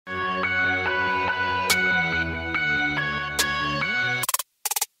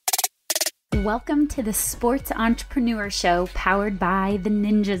Welcome to the Sports Entrepreneur Show powered by the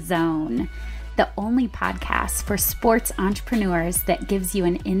Ninja Zone, the only podcast for sports entrepreneurs that gives you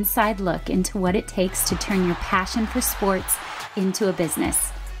an inside look into what it takes to turn your passion for sports into a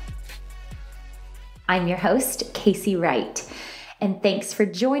business. I'm your host, Casey Wright, and thanks for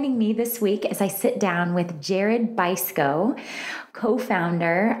joining me this week as I sit down with Jared Byczko,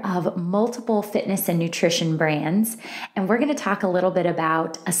 co-founder of multiple fitness and nutrition brands. And we're going to talk a little bit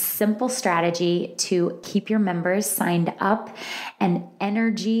about a simple strategy to keep your members signed up and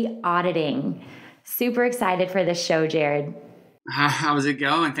energy auditing. Super excited for this show, Jared. How's it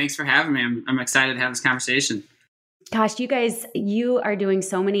going? Thanks for having me. I'm excited to have this conversation. Gosh, you guys, you are doing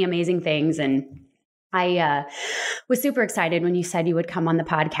so many amazing things. And I was super excited when you said you would come on the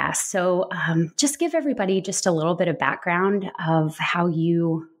podcast. So just give everybody just a little bit of background of how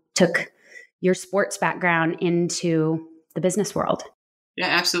you took your sports background into the business world. Yeah,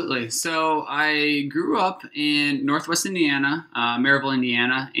 absolutely. So I grew up in Northwest Indiana, Maryville,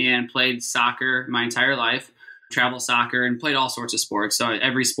 Indiana, and played soccer my entire life, travel soccer, and played all sorts of sports. So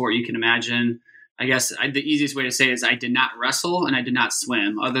every sport you can imagine. I guess the easiest way to say it is I did not wrestle and I did not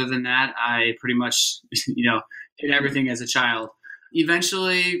swim. Other than that, I pretty much, did everything as a child.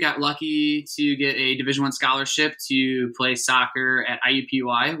 Eventually got lucky to get a Division I scholarship to play soccer at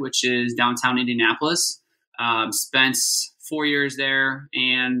IUPUI, which is downtown Indianapolis. Spent 4 years there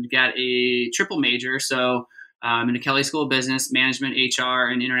and got a triple major. So in the Kelley School of Business, Management, HR,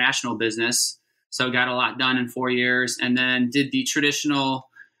 and International Business. So got a lot done in 4 years, and then did the traditional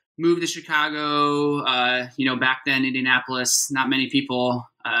moved to Chicago. Back then, Indianapolis, not many people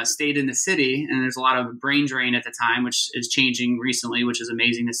stayed in the city, and there's a lot of brain drain at the time, which is changing recently, which is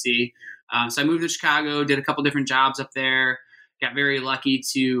amazing to see. So I moved to Chicago, did a couple different jobs up there, got very lucky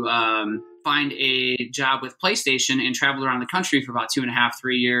to find a job with PlayStation and traveled around the country for about 2.5,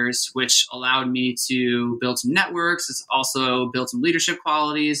 3 years, which allowed me to build some networks. It's also built some leadership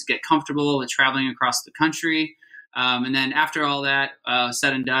qualities, get comfortable with traveling across the country. And then after all that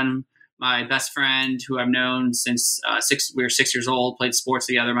said and done, my best friend, who I've known since we were 6 years old, played sports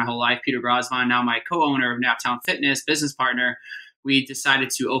together my whole life, Peter Grosvon, now my co-owner of Naptown Fitness, business partner, we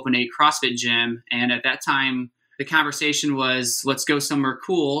decided to open a CrossFit gym. And at that time, the conversation was, let's go somewhere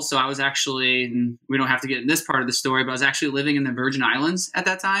cool. So I was actually, and we don't have to get in this part of the story, but I was actually living in the Virgin Islands at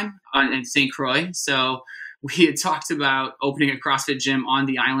that time in St. Croix. So we had talked about opening a CrossFit gym on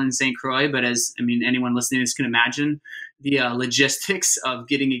the island in St. Croix, but anyone listening to this can imagine, the logistics of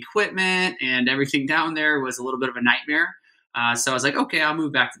getting equipment and everything down there was a little bit of a nightmare. So I was like, okay, I'll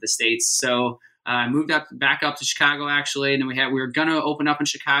move back to the States. So I moved back up to Chicago, actually, and then we were going to open up in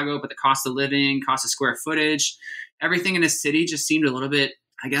Chicago, but the cost of living, cost of square footage, everything in the city just seemed a little bit,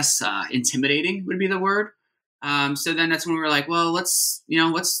 I guess, intimidating would be the word. So then that's when we were like, well, let's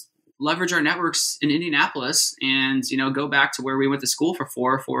leverage our networks in Indianapolis and, go back to where we went to school for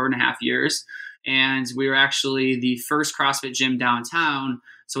 4.5 years. And we were actually the first CrossFit gym downtown.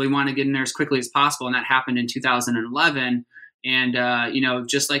 So we wanted to get in there as quickly as possible. And that happened in 2011. And,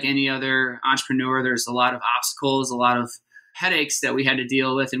 just like any other entrepreneur, there's a lot of obstacles, a lot of headaches that we had to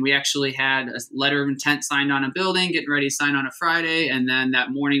deal with. And we actually had a letter of intent signed on a building, getting ready to sign on a Friday. And then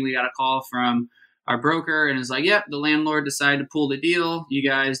that morning we got a call from our broker and it was like, yep, the landlord decided to pull the deal. You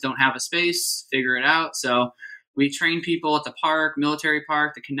guys don't have a space, figure it out. So we trained people at the park, military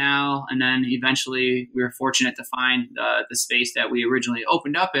park, the canal. And then eventually we were fortunate to find the space that we originally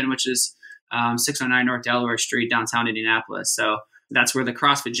opened up in, which is 609 North Delaware Street, downtown Indianapolis. So that's where the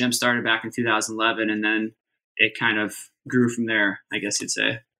CrossFit gym started back in 2011. And then it kind of grew from there, I guess you'd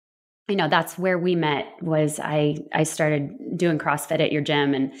say. That's where we met. Was I started doing CrossFit at your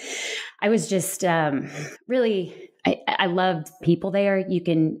gym, and I was just really, I loved people there. You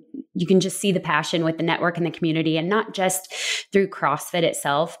can just see the passion with the network and the community, and not just through CrossFit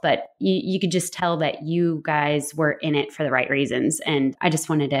itself, but you could just tell that you guys were in it for the right reasons. And I just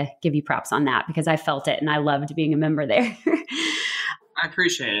wanted to give you props on that because I felt it and I loved being a member there. I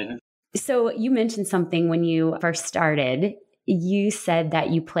appreciate it. So you mentioned something when you first started. You said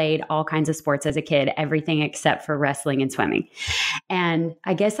that you played all kinds of sports as a kid, everything except for wrestling and swimming. And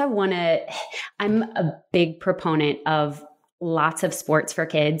I guess I'm a big proponent of lots of sports for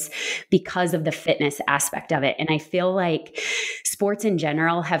kids because of the fitness aspect of it. And I feel like sports in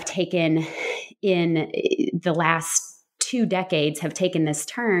general have taken, in the last 2 decades, have taken this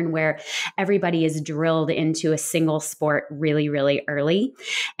turn where everybody is drilled into a single sport really, really early,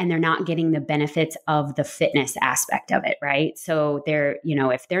 and they're not getting the benefits of the fitness aspect of it, right? So they're,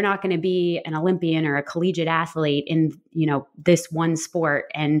 if they're not going to be an Olympian or a collegiate athlete in, this one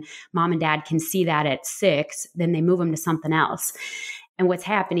sport, and mom and dad can see that at 6, then they move them to something else. And what's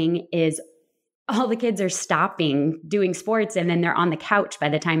happening is all the kids are stopping doing sports and then they're on the couch by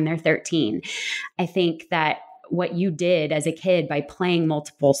the time they're 13. I think that what you did as a kid by playing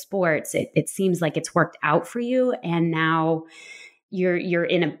multiple sports, it seems like it's worked out for you. And now you're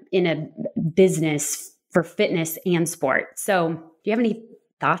in a business for fitness and sport. So do you have any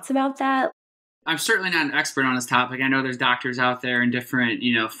thoughts about that? I'm certainly not an expert on this topic. I know there's doctors out there in different,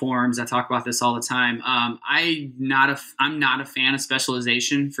 forums that talk about this all the time. I'm not a fan of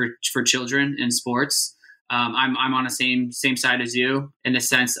specialization for children in sports. I'm on the same side as you in the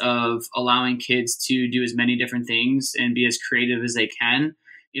sense of allowing kids to do as many different things and be as creative as they can.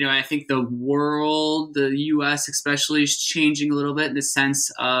 I think the world, the U.S. especially, is changing a little bit in the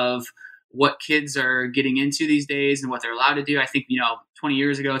sense of what kids are getting into these days and what they're allowed to do. I think, 20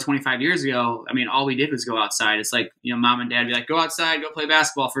 years ago, 25 years ago, all we did was go outside. It's like, mom and dad would be like, go outside, go play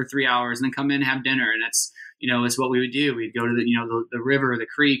basketball for 3 hours and then come in and have dinner. And that's, it's what we would do. We'd go to the river, the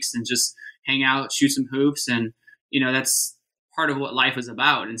creeks, and just hang out, shoot some hoops. And, that's part of what life was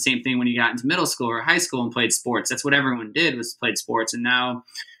about. And same thing when you got into middle school or high school and played sports. That's what everyone did, was played sports. And now,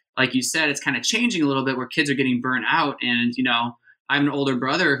 like you said, it's kind of changing a little bit where kids are getting burnt out. And, I have an older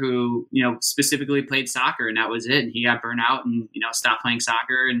brother who, specifically played soccer, and that was it. And he got burnt out and, stopped playing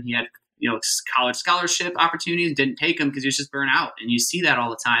soccer, and he had, college scholarship opportunities, didn't take them because he was just burnt out. And you see that all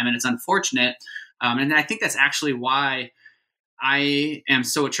the time, and it's unfortunate. And I think that's actually why I am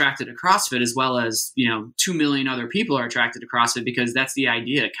so attracted to CrossFit, as well as, 2 million other people are attracted to CrossFit, because that's the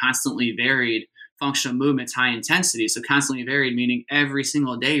idea: constantly varied functional movements, high intensity. So constantly varied, meaning every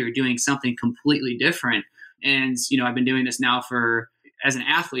single day you're doing something completely different. And, I've been doing this now as an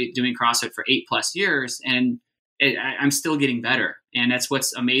athlete, doing CrossFit for 8+ years, and I'm still getting better. And that's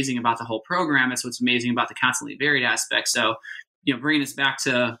what's amazing about the whole program. That's what's amazing about the constantly varied aspect. So, bringing this back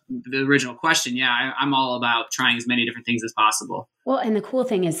to the original question, I'm all about trying as many different things as possible. Well, and the cool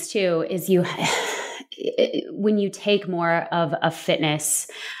thing is too, is when you take more of a fitness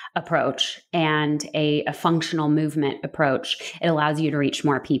approach and a functional movement approach, it allows you to reach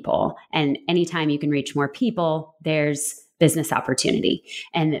more people. And anytime you can reach more people, there's business opportunity,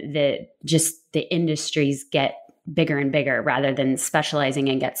 and the industries get bigger and bigger rather than specializing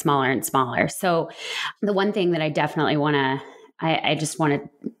and get smaller and smaller. So the one thing that I definitely I just want to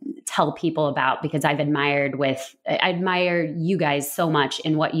tell people about, because I admire you guys so much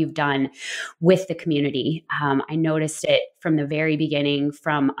in what you've done with the community. I noticed it from the very beginning,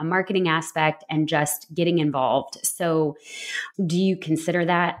 from a marketing aspect and just getting involved. So do you consider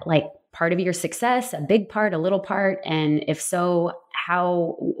that like part of your success, a big part, a little part? And if so,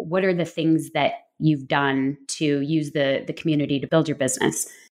 what are the things that you've done to use the community to build your business?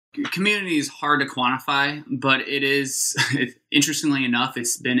 Community is hard to quantify, but it is, interestingly enough,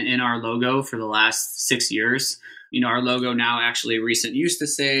 it's been in our logo for the last 6 years. Our logo now actually used to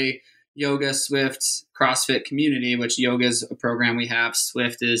say Yoga, Swift, CrossFit Community, which yoga is a program we have.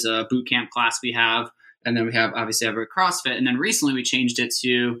 Swift is a boot camp class we have. And then we have every CrossFit. And then recently we changed it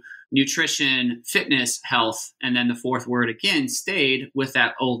to nutrition, fitness, health. And then the fourth word again stayed with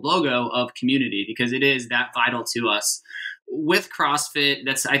that old logo of community, because it is that vital to us. With CrossFit,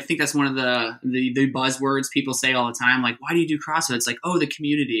 I think that's one of the buzzwords people say all the time. Like, why do you do CrossFit? It's like, oh, the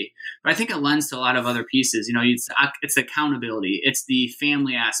community. But I think it lends to a lot of other pieces. It's accountability. It's the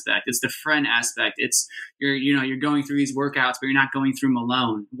family aspect. It's the friend aspect. It's you're going through these workouts, but you're not going through them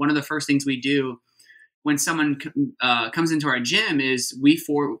alone. One of the first things we do when someone comes into our gym is we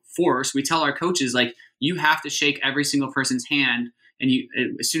tell our coaches, like, you have to shake every single person's hand, and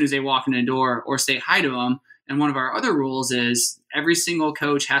as soon as they walk in the door, or say hi to them. And one of our other rules is every single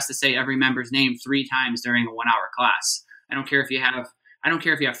coach has to say every member's name 3 times during a 1-hour class. I don't care if you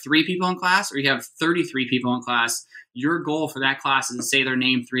have 3 people in class or you have 33 people in class. Your goal for that class is to say their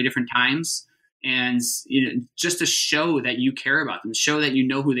name 3 different times, and just to show that you care about them, show that you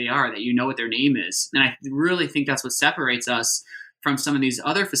know who they are, that you know what their name is. And I really think that's what separates us from some of these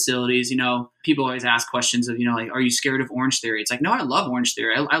other facilities. People always ask questions of, like, are you scared of Orange Theory? It's like, no, I love Orange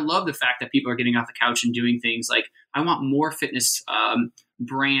Theory. I love the fact that people are getting off the couch and doing things. Like, I want more fitness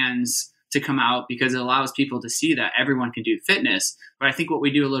brands to come out, because it allows people to see that everyone can do fitness. But I think what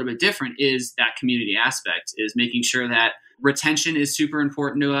we do a little bit different is that community aspect, is making sure that retention is super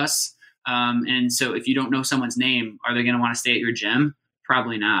important to us. And so if you don't know someone's name, are they going to want to stay at your gym?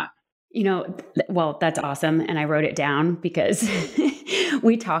 Probably not. Well, that's awesome. And I wrote it down because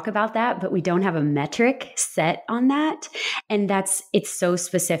we talk about that, but we don't have a metric set on that. And it's so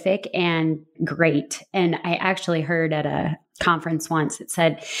specific and great. And I actually heard at a conference once, it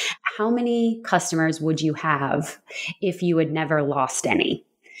said, how many customers would you have if you had never lost any?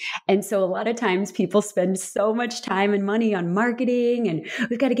 And so a lot of times people spend so much time and money on marketing and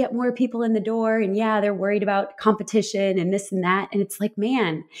we've got to get more people in the door. And yeah, they're worried about competition and this and that. And it's like,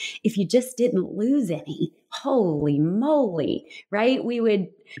 man, if you just didn't lose any, holy moly, right? We would.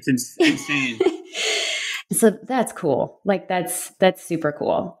 It's insane. So that's cool. Like that's super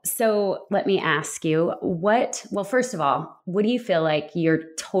cool. So let me ask you well, first of all, what do you feel like you're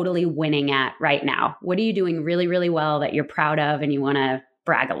totally winning at right now? What are you doing really, really well that you're proud of and you want to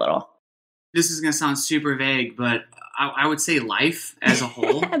brag a little? This is going to sound super vague, but I would say life as a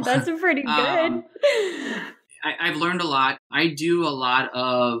whole. That's pretty good. I've learned a lot. I do a lot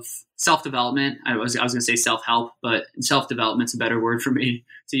of self-development. I was going to say self-help, but self-development's a better word for me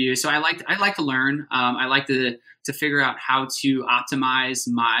to use. So I like to learn. I like to figure out how to optimize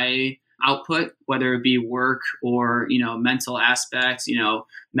my output, whether it be work or, mental aspects,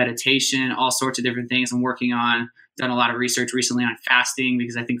 meditation, all sorts of different things I'm working on. Done a lot of research recently on fasting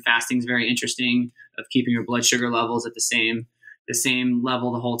because I think fasting is very interesting, of keeping your blood sugar levels at the same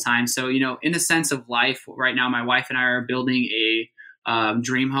level the whole time. So, in the sense of life right now, my wife and I are building a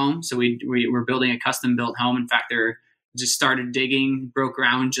dream home. So we're building a custom built home. In fact, they're just started digging, broke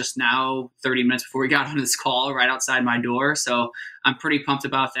ground just now, 30 minutes before we got on this call, right outside my door. So I'm pretty pumped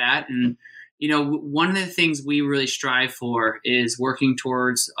about that. And, one of the things we really strive for is working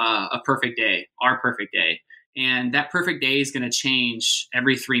towards a perfect day, our perfect day. And that perfect day is going to change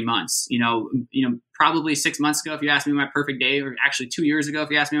every 3 months. Probably 6 months ago, if you asked me my perfect day, or actually 2 years ago, if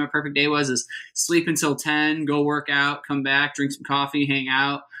you asked me what my perfect day was, is sleep until 10, go work out, come back, drink some coffee, hang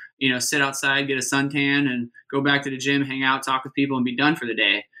out, sit outside, get a suntan, and go back to the gym, hang out, talk with people, and be done for the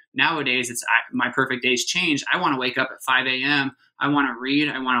day. Nowadays, my perfect day's changed. I want to wake up at 5 a.m. I want to read.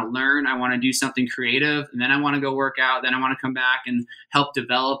 I want to learn. I want to do something creative. And then I want to go work out. Then I want to come back and help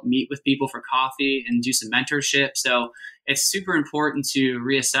develop, meet with people for coffee and do some mentorship. So it's super important to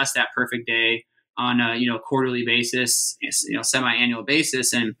reassess that perfect day on a quarterly basis, semi-annual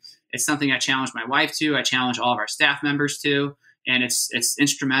basis. And it's something I challenge my wife to. I challenge all of our staff members to. And it's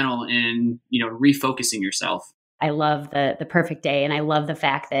instrumental in, refocusing yourself. I love the perfect day. And I love the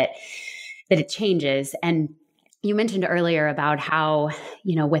fact that it changes. And you mentioned earlier about how,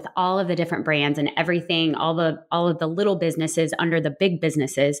 with all of the different brands and everything, all of the little businesses under the big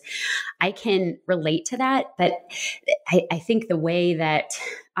businesses, I can relate to that. But I think the way that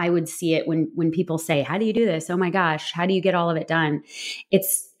I would see it when people say, how do you do this? Oh my gosh, how do you get all of it done?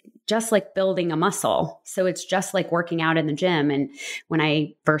 It's just like building a muscle. So it's just like working out in the gym. And when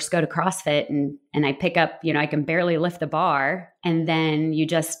I first go to CrossFit and I pick up, I can barely lift the bar, and then you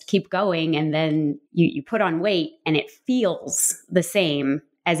just keep going, and then you put on weight and it feels the same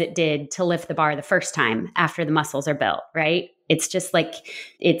as it did to lift the bar the first time after the muscles are built, right? It's just like,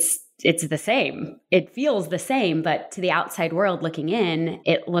 it's the same. It feels the same, but to the outside world looking in,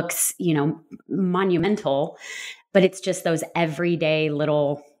 it looks, monumental, but it's just those everyday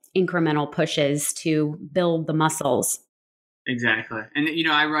little incremental pushes to build the muscles. Exactly. And,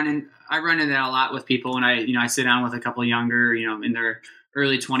 I run into that a lot with people when I sit down with a couple younger, in their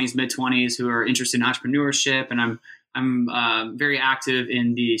early 20s, mid 20s, who are interested in entrepreneurship. And I'm very active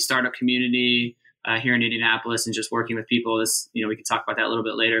in the startup community here in Indianapolis, and just working with people. We can talk about that a little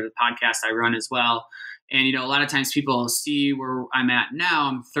bit later. The podcast I run as well. And, a lot of times people see where I'm at now.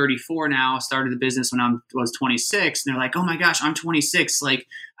 I'm 34 now. I started the business when I was 26. And they're like, oh my gosh, I'm 26. Like,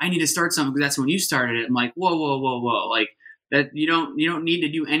 I need to start something because that's when you started it. I'm like, whoa. Like, that you don't need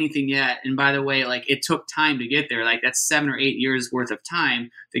to do anything yet. And by the way, like, it took time to get there. Like, that's 7 or 8 years worth of time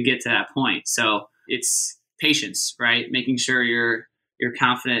to get to that point. So it's patience, right? Making sure you're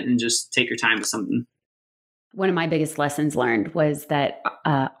confident and just take your time with something. One of my biggest lessons learned was that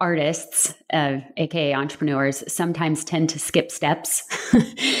artists, aka entrepreneurs, sometimes tend to skip steps.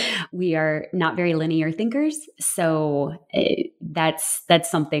 We are not very linear thinkers, so that's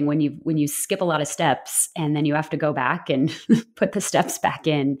something when you skip a lot of steps and then you have to go back and put the steps back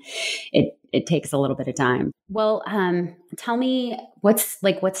in. It takes a little bit of time. Well, tell me what's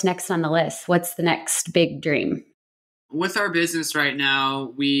next on the list. What's the next big dream? With our business right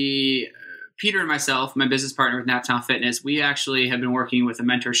now, Peter and myself, my business partner with Naptown Fitness, we actually have been working with a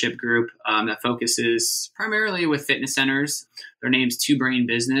mentorship group that focuses primarily with fitness centers. Their name's Two Brain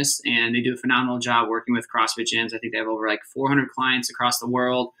Business, and they do a phenomenal job working with CrossFit gyms. I think they have over 400 clients across the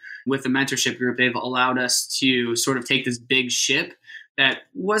world. With the mentorship group, they've allowed us to sort of take this big ship that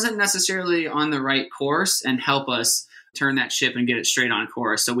wasn't necessarily on the right course and help us turn that ship and get it straight on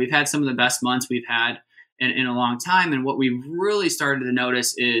course. So we've had some of the best months we've had in a long time. And what we've really started to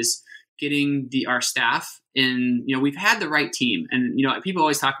notice is getting our staff in, we've had the right team, and, people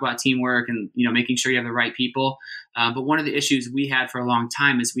always talk about teamwork and, making sure you have the right people. But one of the issues we had for a long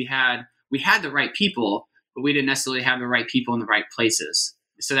time is we had the right people, but we didn't necessarily have the right people in the right places.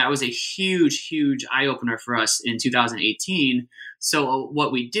 So that was a huge, huge eye opener for us in 2018. So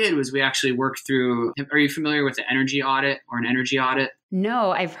what we did was we actually worked through, are you familiar with the energy audit or an energy audit?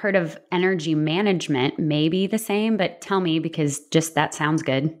 No, I've heard of energy management, maybe the same, but tell me, because just that sounds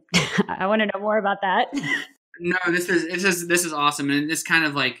good. I want to know more about that. No, this is awesome, and this kind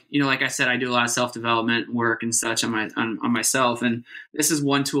of like, like I said, I do a lot of self-development work and such on myself, and this is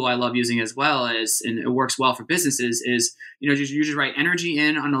one tool I love using as well as, and it works well for businesses, is you just write energy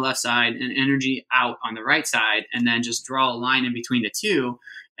in on the left side and energy out on the right side, and then just draw a line in between the two,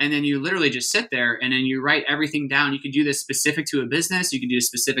 and then you literally just sit there and then you write everything down. You can do this specific to a business, you can do it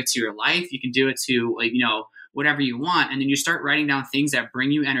specific to your life, you can do it to, like, whatever you want. And then you start writing down things that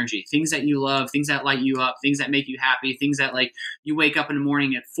bring you energy, things that you love, things that light you up, things that make you happy, things that, like, you wake up in the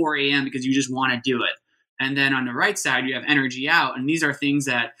morning at 4 a.m. because you just want to do it. And then on the right side, you have energy out. And these are things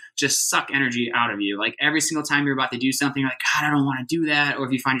that just suck energy out of you. Like every single time you're about to do something, you're like, God, I don't want to do that. Or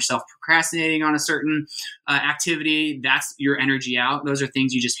if you find yourself procrastinating on a certain activity, that's your energy out. Those are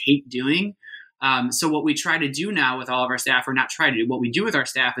things you just hate doing. So what we try to do now with all of our staff, or not try to do, what we do with our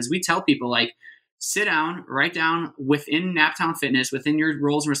staff is we tell people, like, sit down, write down within Naptown Fitness, within your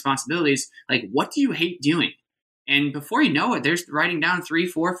roles and responsibilities, like, what do you hate doing? And before you know it, they're writing down 3,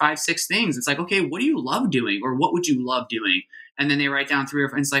 4, 5, 6 things. It's like, okay, what do you love doing? Or what would you love doing? And then they write down 3 or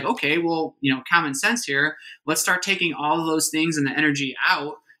 4, and it's like, okay, well, common sense here. Let's start taking all of those things and the energy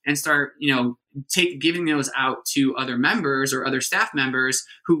out and start, giving those out to other members or other staff members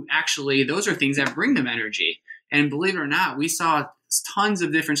who actually, those are things that bring them energy. And believe it or not, we saw tons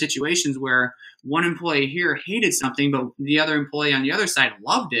of different situations where one employee here hated something, but the other employee on the other side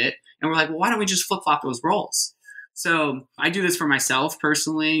loved it. And we're like, well, why don't we just flip-flop those roles? So I do this for myself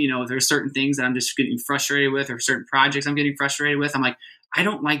personally. There's certain things that I'm just getting frustrated with, or certain projects I'm getting frustrated with. I'm like, I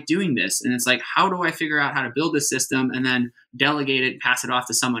don't like doing this. And it's like, how do I figure out how to build this system and then delegate it, pass it off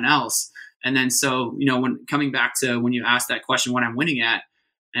to someone else? And then so, when coming back to when you asked that question, what I'm winning at,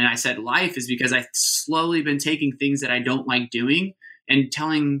 and I said life, is because I've slowly been taking things that I don't like doing and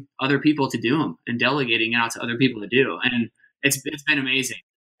telling other people to do them and delegating it out to other people to do. And it's been amazing.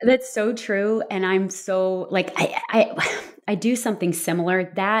 That's so true. And I'm so, like, I do something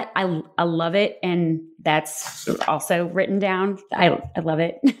similar. That I love it. And that's also written down. I love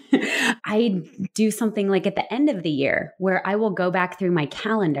it. I do something like at the end of the year where I will go back through my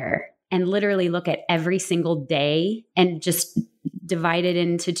calendar and literally look at every single day and just divide it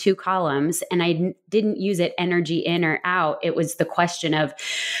into 2 columns. And I didn't use it energy in or out. It was the question of,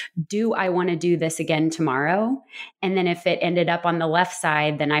 do I want to do this again tomorrow? And then if it ended up on the left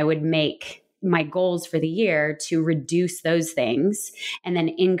side, then I would make my goals for the year to reduce those things and then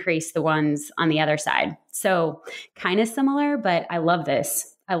increase the ones on the other side. So kind of similar, but I love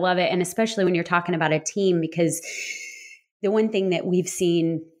this. I love it. And especially when you're talking about a team, because the one thing that we've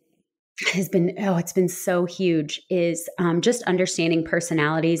seen has been, it's been so huge, is just understanding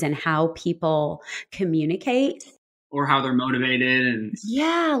personalities and how people communicate. Or how they're motivated. And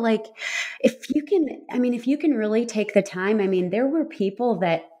yeah, like if you can really take the time, there were people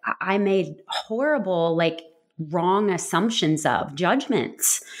that I made horrible, like wrong assumptions of,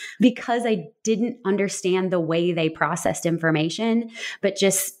 judgments, because I didn't understand the way they processed information. But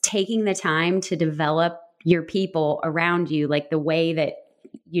just taking the time to develop your people around you, like the way that,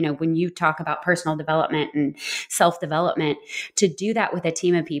 when you talk about personal development and self-development, to do that with a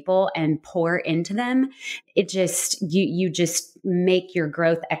team of people and pour into them, it just, you just make your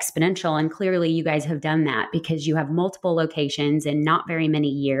growth exponential. And clearly you guys have done that because you have multiple locations in not very many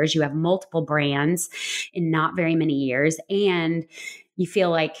years. You have multiple brands in not very many years. And you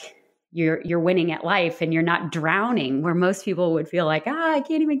feel like you're winning at life and you're not drowning, where most people would feel like, I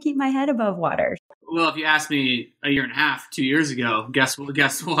can't even keep my head above water. Well, if you asked me a year and a half, 2 years ago, guess what?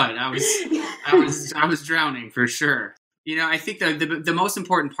 I was drowning for sure. I think the most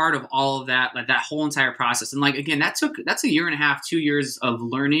important part of all of that, like that whole entire process, and like, again, that's a year and a half, 2 years of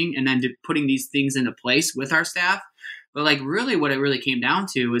learning and then putting these things into place with our staff. But like really what it really came down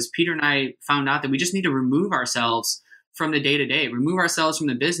to was Peter and I found out that we just need to remove ourselves from the day-to-day, remove ourselves from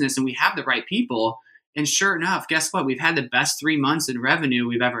the business, and we have the right people. And sure enough, guess what? We've had the best 3 months in revenue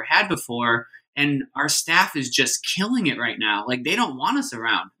we've ever had before. And our staff is just killing it right now. Like, they don't want us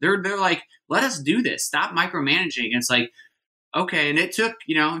around. They're like, let us do this. Stop micromanaging. And it's like, okay. And it took,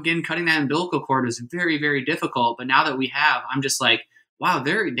 again, cutting that umbilical cord was very, very difficult. But now that we have, I'm just like, wow,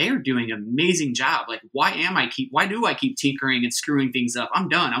 they're doing an amazing job. Like, why do I keep tinkering and screwing things up? I'm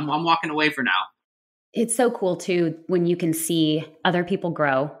done. I'm walking away for now. It's so cool too when you can see other people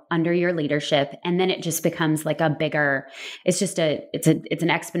grow under your leadership, and then it just becomes like a bigger. It's an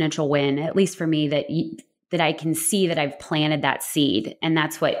exponential win, at least for me, that I can see that I've planted that seed, and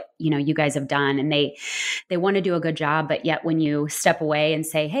that's what you guys have done. And they want to do a good job, but yet when you step away and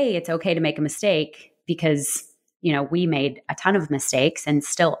say, "Hey, it's okay to make a mistake," because we made a ton of mistakes and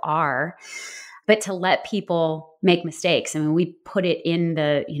still are. But to let people make mistakes, I mean, we put it in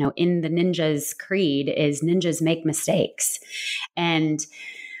the ninjas creed is ninjas make mistakes. And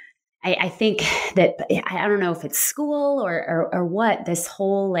I think that, I don't know if it's school or what, this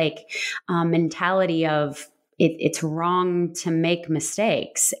whole mentality of it's wrong to make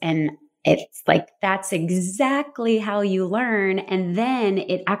mistakes. And it's like, that's exactly how you learn. And then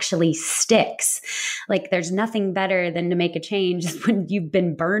it actually sticks. Like, there's nothing better than to make a change when you've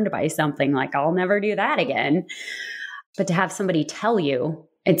been burned by something. Like, I'll never do that again. But to have somebody tell you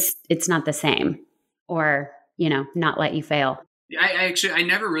it's not the same, or, not let you fail. I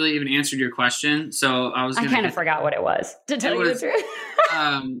never really even answered your question. So I kind of forgot what it was, to tell you the truth.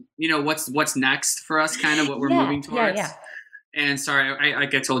 What's next for us, kind of what we're moving towards. Yeah. And sorry,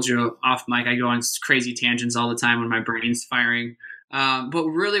 like I told you off mic, I go on crazy tangents all the time when my brain's firing. But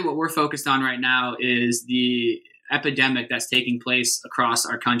really what we're focused on right now is the epidemic that's taking place across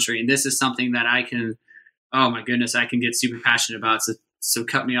our country. And this is something that I can get super passionate about. So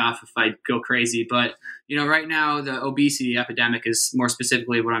cut me off if I go crazy. But, right now the obesity epidemic is more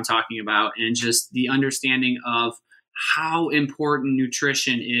specifically what I'm talking about. And just the understanding of how important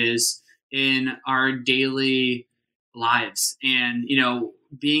nutrition is in our daily lives, and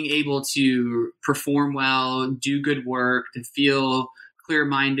being able to perform well, do good work, to feel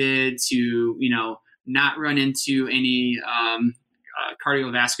clear-minded, to not run into any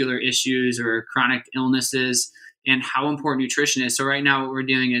cardiovascular issues or chronic illnesses, and how important nutrition is. So right now what we're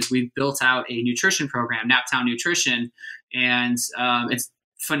doing is we've built out a nutrition program, Naptown Nutrition, and it's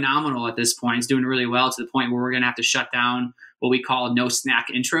phenomenal at this point. It's doing really well, to the point where we're going to have to shut down what we call no snack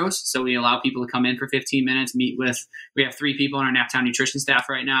intros. So we allow people to come in for 15 minutes, we have 3 people on our Naptown Nutrition staff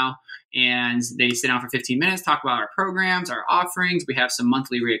right now, and they sit down for 15 minutes, talk about our programs, our offerings. We have some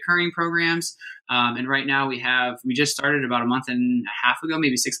monthly reoccurring programs. And right now we just started about a month and a half ago,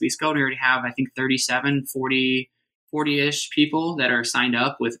 maybe 6 weeks ago. And we already have, I think, 40-ish people that are signed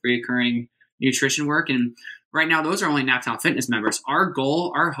up with reoccurring nutrition work. And right now, those are only Naptown Fitness members. Our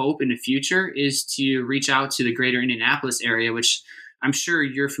goal, our hope in the future is to reach out to the greater Indianapolis area, which I'm sure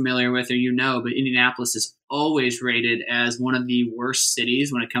you're familiar with, or but Indianapolis is always rated as one of the worst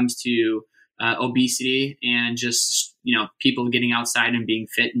cities when it comes to obesity and just, people getting outside and being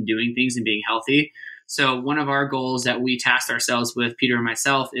fit and doing things and being healthy. So one of our goals that we tasked ourselves with, Peter and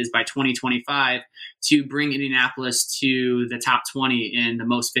myself, is by 2025 to bring Indianapolis to the top 20 in the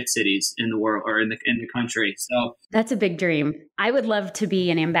most fit cities in the world, or in the country. So that's a big dream. I would love to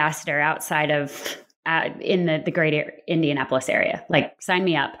be an ambassador outside of in the greater Indianapolis area. Like, sign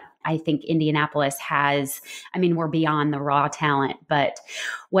me up. I think Indianapolis we're beyond the raw talent, but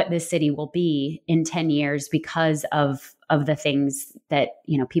what this city will be in 10 years because of the things that,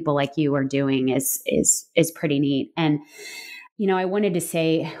 people like you are doing is pretty neat. And, I wanted to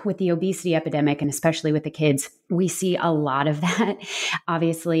say, with the obesity epidemic, and especially with the kids, we see a lot of that,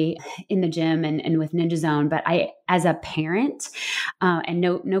 obviously, in the gym and with Ninja Zone. But as a parent, and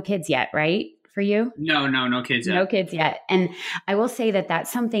no kids yet, right? For you? No kids yet. No kids yet. And I will say that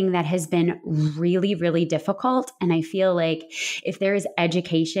that's something that has been really, really difficult. And I feel like if there is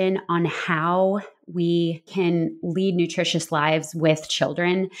education on how we can lead nutritious lives with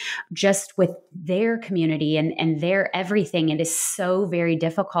children, just with their community and their everything, it is so very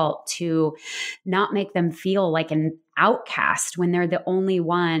difficult to not make them feel like an outcast when they're the only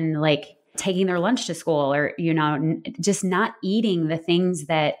one, taking their lunch to school, or, just not eating the things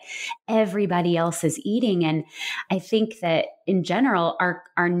that everybody else is eating. And I think that in general,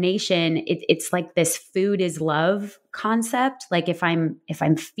 our nation, it's like this food is love concept. Like, if I'm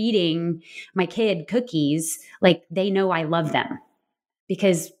feeding my kid cookies, they know I love them,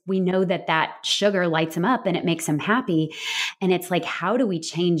 because we know that sugar lights them up and it makes them happy. And it's like, how do we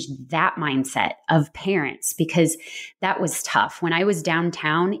change that mindset of parents? Because that was tough. When I was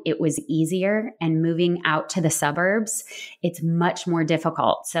downtown, it was easier, and moving out to the suburbs, it's much more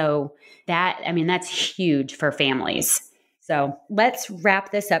difficult. So that's huge for families. So let's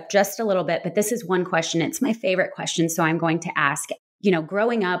wrap this up just a little bit, but this is one question. It's my favorite question. So I'm going to ask,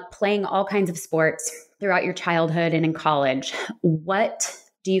 growing up, playing all kinds of sports throughout your childhood and in college, what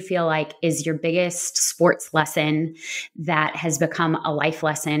do you feel like is your biggest sports lesson that has become a life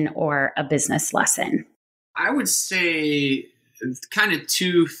lesson or a business lesson? I would say kind of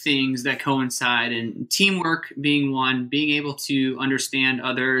two things that coincide, and teamwork being one, being able to understand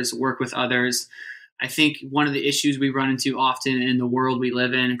others, work with others. I think one of the issues we run into often in the world we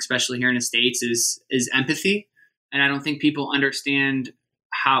live in, especially here in the States, is empathy. And I don't think people understand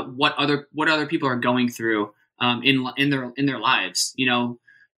what other people are going through in their lives,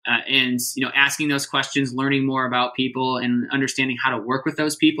 and asking those questions, learning more about people, and understanding how to work with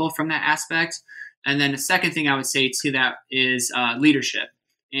those people from that aspect. And then the second thing I would say to that is leadership,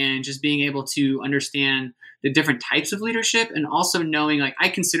 and just being able to understand the different types of leadership, and also knowing, like, I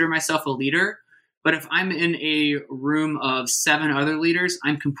consider myself a leader, but if I'm in a room of 7 other leaders,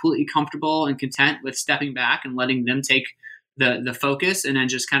 I'm completely comfortable and content with stepping back and letting them take the focus, and then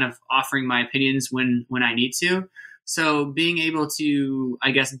just kind of offering my opinions when I need to. So being able to, I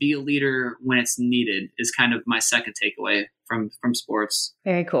guess, be a leader when it's needed is kind of my second takeaway from sports.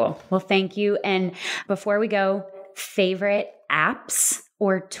 Very cool. Well, thank you. And before we go, favorite apps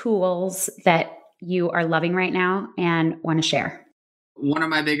or tools that you are loving right now and want to share? One of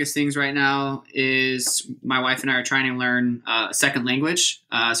my biggest things right now is my wife and I are trying to learn a second language.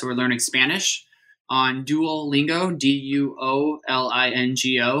 So we're learning Spanish on Duolingo,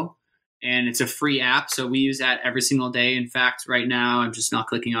 Duolingo. And it's a free app. So we use that every single day. In fact, right now, I'm just not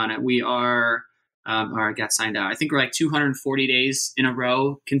clicking on it. We are, or I got signed out. I think we're like 240 days in a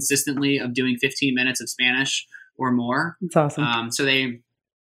row consistently of doing 15 minutes of Spanish or more. That's awesome. So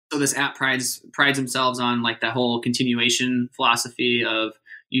this app prides themselves on like that whole continuation philosophy of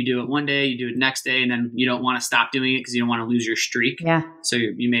you do it one day, you do it next day, and then you don't want to stop doing it because you don't want to lose your streak. Yeah. So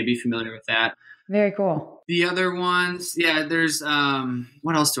you may be familiar with that. Very cool. The other ones, there's,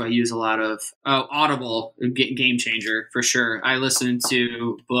 what else do I use a lot of? Oh, Audible, game changer for sure. I listen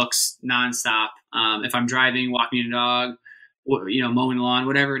to books nonstop. If I'm driving, walking a dog, mowing the lawn,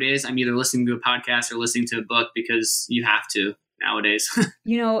 whatever it is, I'm either listening to a podcast or listening to a book because you have to nowadays.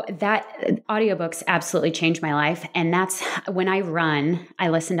 That audiobooks absolutely changed my life. And that's when I run, I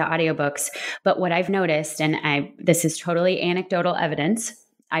listen to audiobooks. But what I've noticed, and this is totally anecdotal evidence,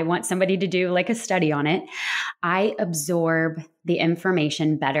 I want somebody to do like a study on it. I absorb the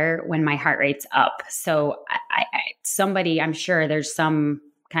information better when my heart rate's up. So I'm sure there's some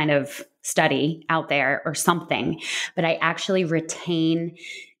kind of study out there or something, but I actually retain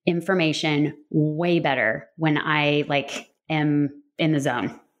information way better when I am in the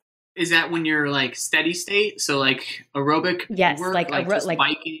zone. Is that when you're like steady state? So like aerobic? Yes, work, like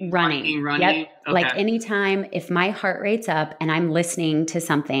biking, running. Yep. Okay. Like anytime if my heart rate's up and I'm listening to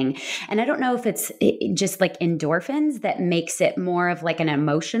something, and I don't know if it's just like endorphins that makes it more of like an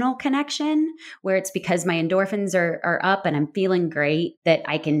emotional connection, where it's because my endorphins are up and I'm feeling great that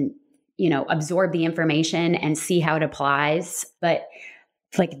I can, absorb the information and see how it applies. But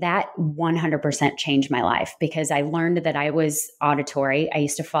like that 100% changed my life because I learned that I was auditory. I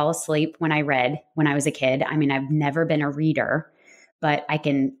used to fall asleep when I read when I was a kid. I mean, I've never been a reader, but I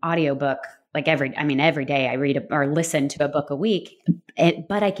can audiobook every day I read or listen to a book a week,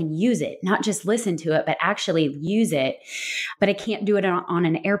 but I can use it, not just listen to it, but actually use it. But I can't do it on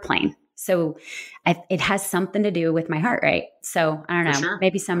an airplane. So it has something to do with my heart rate. So I don't know, sure.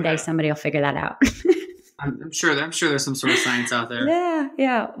 Maybe someday somebody will figure that out. I'm sure there's some sort of science out there.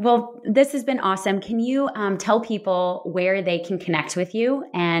 Yeah. Well, this has been awesome. Can you tell people where they can connect with you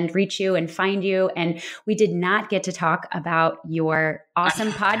and reach you and find you? And we did not get to talk about your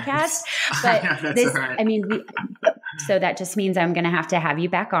awesome podcast, but that's all right. So that just means I'm going to have you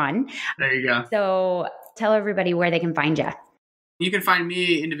back on. There you go. So tell everybody where they can find you. You can find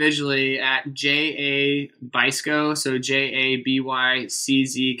me individually at J.A. Byczko, so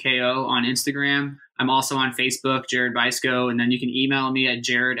JABYCZKO on Instagram. I'm also on Facebook, Jared Byczko, and then you can email me at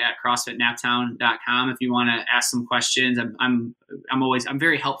jared@crossfitnaptown.com if you want to ask some questions. I'm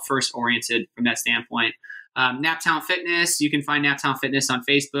very help first oriented from that standpoint. Naptown Fitness, you can find Naptown Fitness on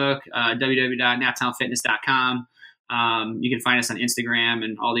Facebook, www.naptownfitness.com. You can find us on Instagram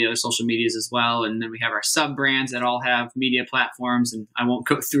and all the other social medias as well. And then we have our sub brands that all have media platforms, and I won't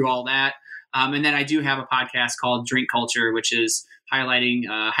go through all that. And then I do have a podcast called Drink Culture, which is highlighting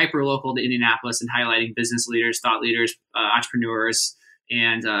hyper local to Indianapolis and highlighting business leaders, thought leaders, entrepreneurs,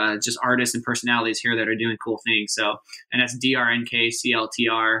 and just artists and personalities here that are doing cool things. So, and that's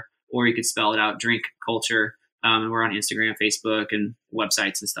DRNKCLTR, or you could spell it out, Drink Culture. And we're on Instagram, Facebook, and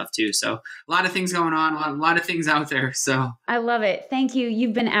websites and stuff too. So a lot of things going on, a lot of things out there. So I love it. Thank you.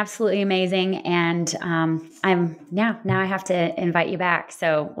 You've been absolutely amazing. And now I have to invite you back.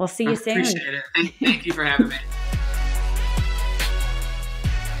 So we'll see you soon. Appreciate it. Thank you for having me.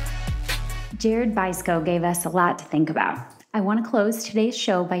 Jared Byczko gave us a lot to think about. I want to close today's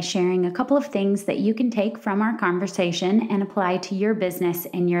show by sharing a couple of things that you can take from our conversation and apply to your business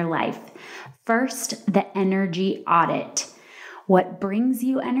and your life. First, the energy audit. What brings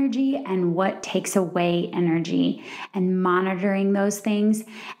you energy and what takes away energy, and monitoring those things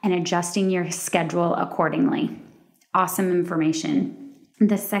and adjusting your schedule accordingly. Awesome information.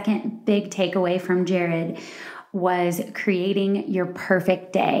 The second big takeaway from Jared was creating your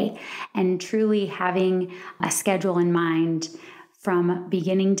perfect day and truly having a schedule in mind from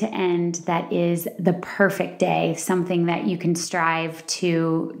beginning to end that is the perfect day, something that you can strive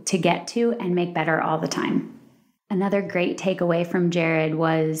to get to and make better all the time. Another great takeaway from Jared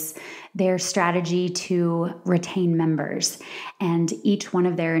was their strategy to retain members. And each one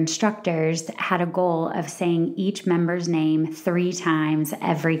of their instructors had a goal of saying each member's name 3 times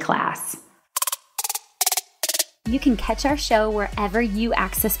every class. You can catch our show wherever you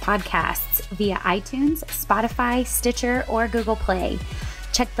access podcasts via iTunes, Spotify, Stitcher, or Google Play.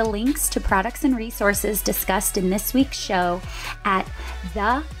 Check the links to products and resources discussed in this week's show at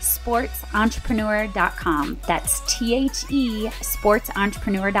thesportsentrepreneur.com. That's THE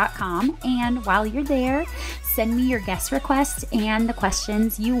sportsentrepreneur.com. And while you're there, send me your guest requests and the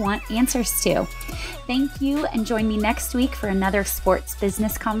questions you want answers to. Thank you, and join me next week for another sports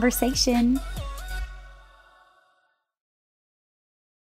business conversation.